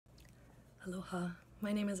Aloha,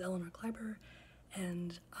 my name is Elenor Kleiber,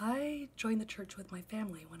 and I joined the church with my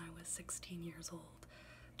family when I was 16 years old,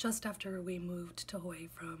 just after we moved to Hawaii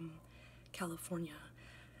from California.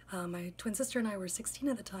 My twin sister and I were 16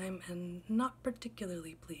 at the time and not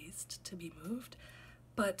particularly pleased to be moved,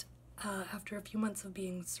 but after a few months of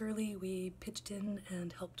being surly, we pitched in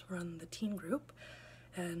and helped run the teen group,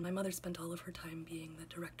 and my mother spent all of her time being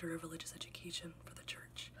the director of religious education for the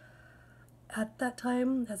church. At that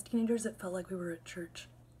time, as teenagers, it felt like we were at church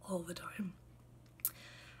all the time.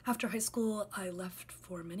 After high school, I left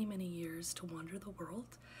for many, many years to wander the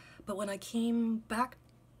world, but when I came back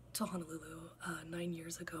to Honolulu 9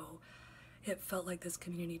 years ago, it felt like this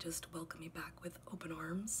community just welcomed me back with open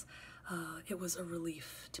arms. It was a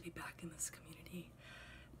relief to be back in this community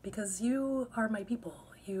because you are my people.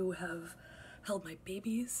 You have held my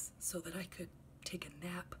babies so that I could take a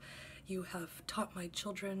nap. You have taught my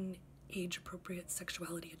children age-appropriate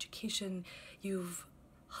sexuality education. You've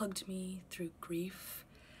hugged me through grief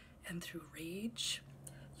and through rage.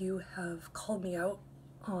 You have called me out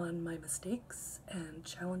on my mistakes and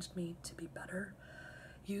challenged me to be better.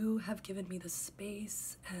 You have given me the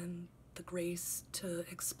space and the grace to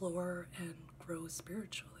explore and grow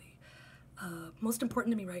spiritually. Most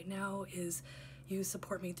important to me right now is you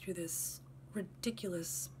support me through this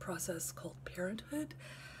ridiculous process called parenthood.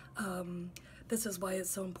 This is why it's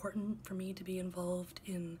so important for me to be involved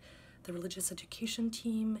in the religious education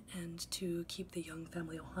team and to keep the Young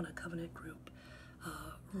Family Ohana Covenant group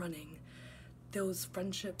running. Those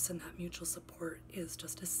friendships and that mutual support is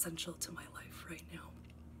just essential to my life right now.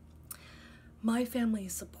 My family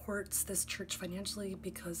supports this church financially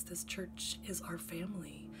because this church is our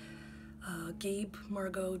family. Gabe,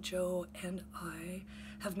 Margot, Joe, and I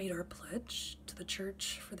have made our pledge to the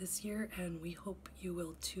church for this year, and we hope you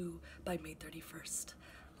will too by May 31st.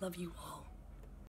 Love you all.